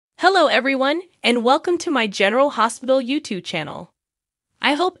Hello everyone, and welcome to my General Hospital YouTube channel.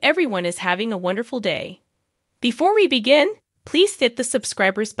 I hope everyone is having a wonderful day. Before we begin, please hit the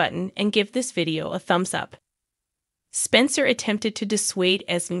subscribers button and give this video a thumbs up. Spencer attempted to dissuade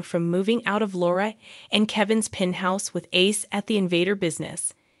Esme from moving out of Laura and Kevin's penthouse with Ace at the Invader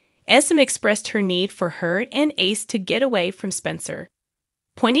business. Esme expressed her need for her and Ace to get away from Spencer,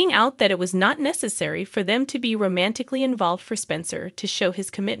 pointing out that it was not necessary for them to be romantically involved for Spencer to show his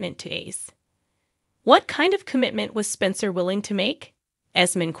commitment to Ace. What kind of commitment was Spencer willing to make?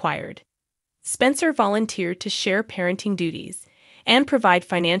 Esme inquired. Spencer volunteered to share parenting duties and provide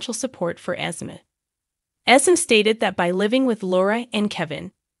financial support for Esme. Esme stated that by living with Laura and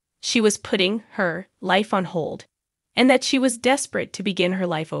Kevin, she was putting her life on hold, and that she was desperate to begin her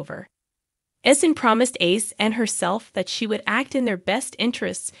life over. Esme promised Ace and herself that she would act in their best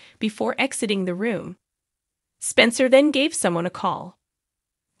interests before exiting the room. Spencer then gave someone a call.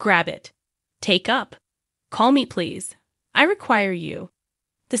 "Grab it. Take up. Call me, please. I require you.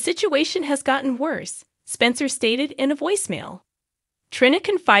 The situation has gotten worse," Spencer stated in a voicemail. Trina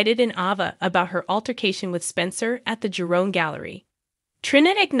confided in Ava about her altercation with Spencer at the Jerome Gallery.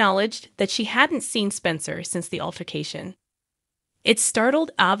 Trina acknowledged that she hadn't seen Spencer since the altercation. It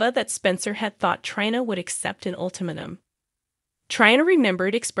startled Ava that Spencer had thought Trina would accept an ultimatum. Trina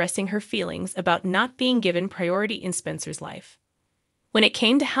remembered expressing her feelings about not being given priority in Spencer's life. When it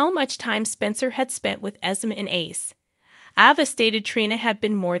came to how much time Spencer had spent with Esme and Ace, Ava stated Trina had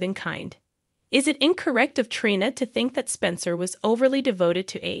been more than kind. Is it incorrect of Trina to think that Spencer was overly devoted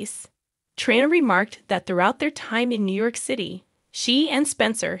to Ace? Trina remarked that throughout their time in New York City, she and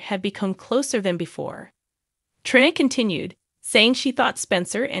Spencer had become closer than before. Trina continued, saying she thought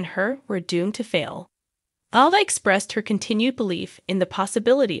Spencer and her were doomed to fail. Ava expressed her continued belief in the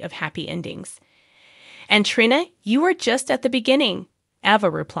possibility of happy endings. "And Trina, you are just at the beginning," Ava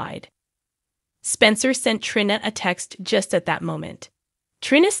replied. Spencer sent Trina a text just at that moment.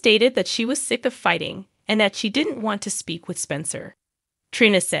 Trina stated that she was sick of fighting and that she didn't want to speak with Spencer.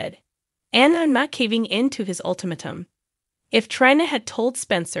 Trina said, "And I'm not caving in to his ultimatum." If Trina had told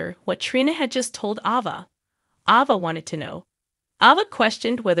Spencer what Trina had just told Ava, Ava wanted to know. Ava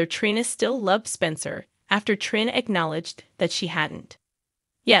questioned whether Trina still loved Spencer after Trina acknowledged that she hadn't.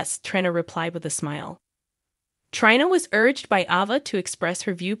 "Yes," Trina replied with a smile. Trina was urged by Ava to express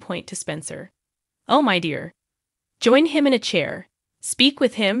her viewpoint to Spencer. "Oh, my dear. Join him in a chair. Speak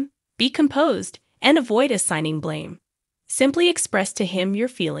with him, be composed, and avoid assigning blame. Simply express to him your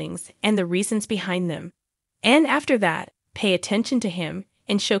feelings and the reasons behind them. And after that, pay attention to him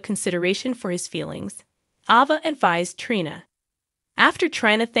and show consideration for his feelings," Ava advised Trina. After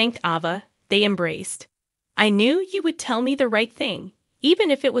Trina thanked Ava, they embraced. "I knew you would tell me the right thing,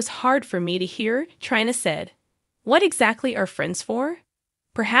 even if it was hard for me to hear," Trina said. "What exactly are friends for?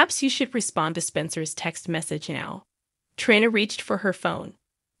 Perhaps you should respond to Spencer's text message now." Trina reached for her phone,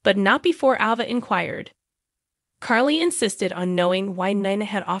 but not before Ava inquired. Carly insisted on knowing why Nina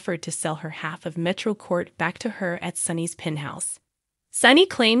had offered to sell her half of Metro Court back to her at Sunny's penthouse. Sunny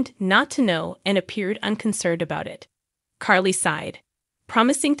claimed not to know and appeared unconcerned about it. Carly sighed,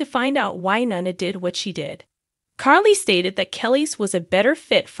 promising to find out why Nina did what she did. Carly stated that Kelly's was a better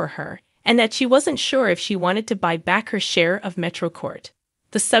fit for her and that she wasn't sure if she wanted to buy back her share of Metro Court.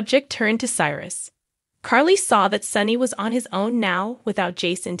 The subject turned to Cyrus. Carly saw that Sunny was on his own now without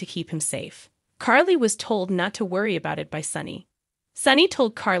Jason to keep him safe. Carly was told not to worry about it by Sunny. Sunny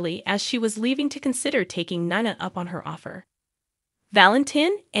told Carly as she was leaving to consider taking Nina up on her offer.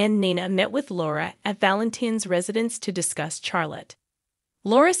 Valentin and Nina met with Laura at Valentin's residence to discuss Charlotte.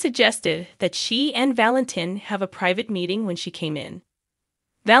 Laura suggested that she and Valentin have a private meeting when she came in.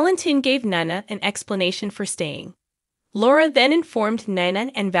 Valentin gave Nina an explanation for staying. Laura then informed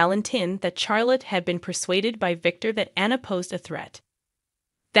Nina and Valentin that Charlotte had been persuaded by Victor that Anna posed a threat.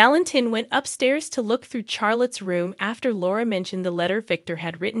 Valentin went upstairs to look through Charlotte's room after Laura mentioned the letter Victor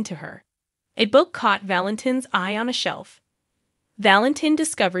had written to her. A book caught Valentin's eye on a shelf. Valentin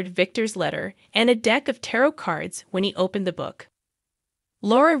discovered Victor's letter and a deck of tarot cards when he opened the book.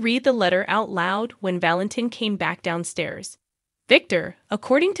 Laura read the letter out loud when Valentin came back downstairs. Victor,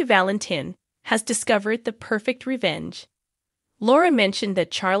 according to Valentin, has discovered the perfect revenge. Laura mentioned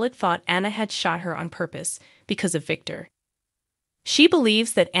that Charlotte thought Anna had shot her on purpose because of Victor. She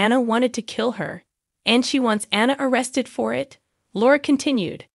believes that Anna wanted to kill her, and she wants Anna arrested for it, Laura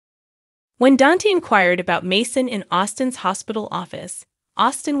continued. When Dante inquired about Mason in Austin's hospital office,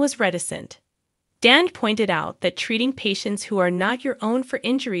 Austin was reticent. Dan pointed out that treating patients who are not your own for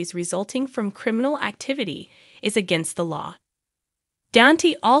injuries resulting from criminal activity is against the law.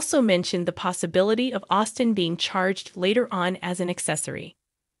 Dante also mentioned the possibility of Austin being charged later on as an accessory.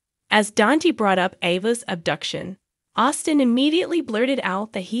 As Dante brought up Ava's abduction, Austin immediately blurted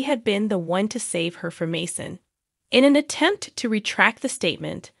out that he had been the one to save her from Mason. In an attempt to retract the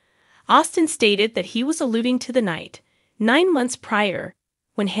statement, Austin stated that he was alluding to the night, 9 months prior,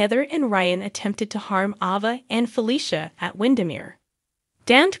 when Heather and Ryan attempted to harm Ava and Felicia at Windermere.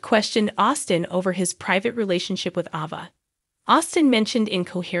 Dante questioned Austin over his private relationship with Ava. Austin mentioned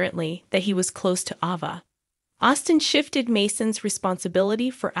incoherently that he was close to Ava. Austin shifted Mason's responsibility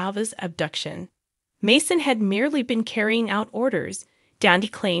for Ava's abduction. Mason had merely been carrying out orders, Dante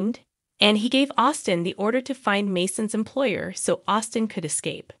claimed, and he gave Austin the order to find Mason's employer so Austin could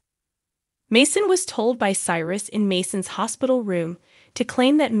escape. Mason was told by Cyrus in Mason's hospital room to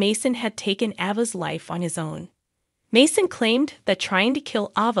claim that Mason had taken Ava's life on his own. Mason claimed that trying to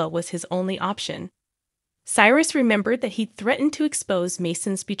kill Ava was his only option. Cyrus remembered that he threatened to expose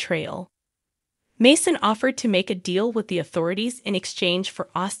Mason's betrayal. Mason offered to make a deal with the authorities in exchange for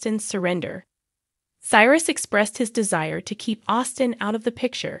Austin's surrender. Cyrus expressed his desire to keep Austin out of the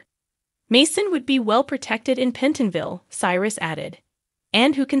picture. Mason would be well protected in Pentonville, Cyrus added.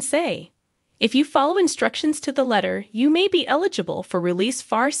 And who can say? If you follow instructions to the letter, you may be eligible for release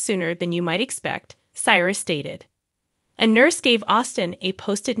far sooner than you might expect, Cyrus stated. A nurse gave Austin a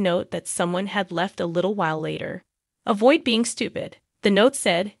post-it note that someone had left a little while later. Avoid being stupid. The note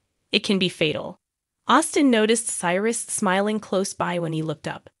said, "It can be fatal." Austin noticed Cyrus smiling close by when he looked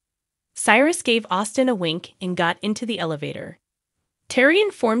up. Cyrus gave Austin a wink and got into the elevator. Terry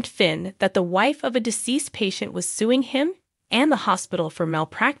informed Finn that the wife of a deceased patient was suing him and the hospital for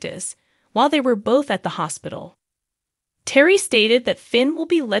malpractice while they were both at the hospital. Terry stated that Finn will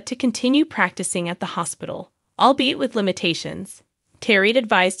be let to continue practicing at the hospital, albeit with limitations. Terry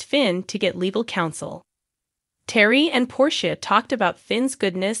advised Finn to get legal counsel. Terry and Portia talked about Finn's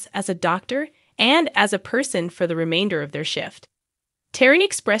goodness as a doctor and as a person for the remainder of their shift. Terry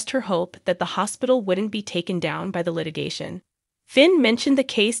expressed her hope that the hospital wouldn't be taken down by the litigation. Finn mentioned the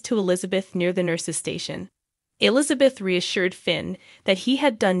case to Elizabeth near the nurse's station. Elizabeth reassured Finn that he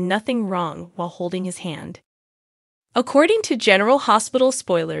had done nothing wrong while holding his hand. According to General Hospital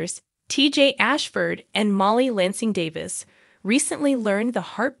spoilers, T.J. Ashford and Molly Lansing Davis recently learned the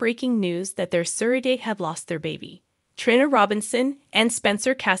heartbreaking news that their surrogate had lost their baby. Trina Robinson and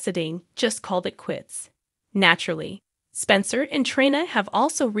Spencer Cassadine just called it quits. Naturally, Spencer and Trina have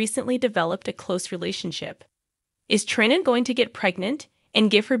also recently developed a close relationship. Is Trina going to get pregnant and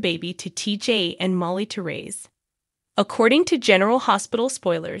give her baby to TJ and Molly to raise? According to General Hospital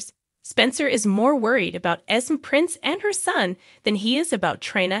spoilers, Spencer is more worried about Esme Prince and her son than he is about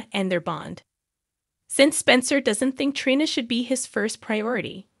Trina and their bond. Since Spencer doesn't think Trina should be his first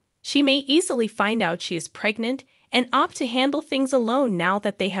priority, she may easily find out she is pregnant and opt to handle things alone now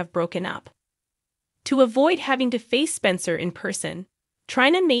that they have broken up. To avoid having to face Spencer in person,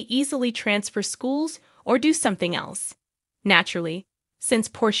 Trina may easily transfer schools or do something else. Naturally, since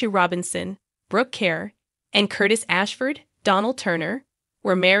Portia Robinson, Brooke Kerr, and Curtis Ashford, Donald Turner,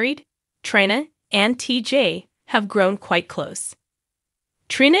 were married, Trina and TJ have grown quite close.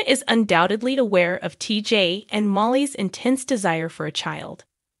 Trina is undoubtedly aware of TJ and Molly's intense desire for a child.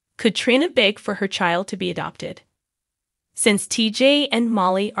 Could Trina beg for her child to be adopted? Since TJ and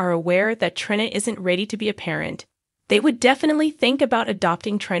Molly are aware that Trina isn't ready to be a parent, they would definitely think about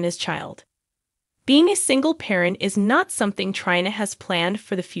adopting Trina's child. Being a single parent is not something Trina has planned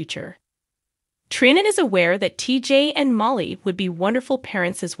for the future. Trina is aware that TJ and Molly would be wonderful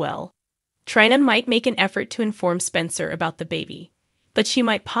parents as well. Trina might make an effort to inform Spencer about the baby, but she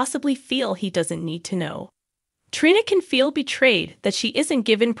might possibly feel he doesn't need to know. Trina can feel betrayed that she isn't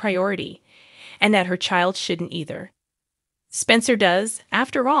given priority, and that her child shouldn't either. Spencer does,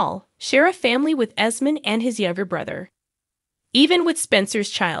 after all, share a family with Esmond and his younger brother. Even with Spencer's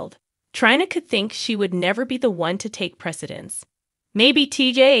child, Trina could think she would never be the one to take precedence. Maybe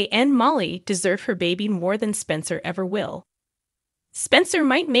TJ and Molly deserve her baby more than Spencer ever will. Spencer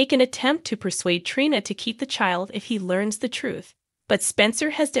might make an attempt to persuade Trina to keep the child if he learns the truth, but Spencer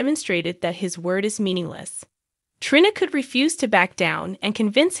has demonstrated that his word is meaningless. Trina could refuse to back down and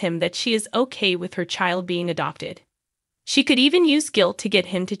convince him that she is okay with her child being adopted. She could even use guilt to get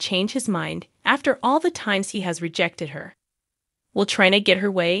him to change his mind after all the times he has rejected her. Will Trina get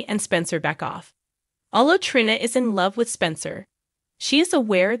her way and Spencer back off? Although Trina is in love with Spencer, she is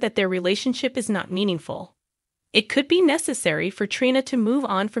aware that their relationship is not meaningful. It could be necessary for Trina to move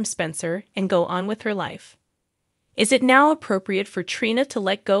on from Spencer and go on with her life. Is it now appropriate for Trina to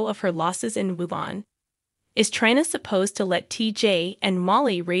let go of her losses and move on? Is Trina supposed to let TJ and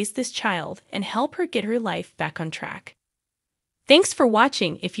Molly raise this child and help her get her life back on track? Thanks for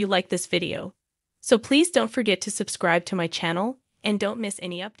watching if you like this video. So please don't forget to subscribe to my channel and don't miss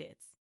any updates.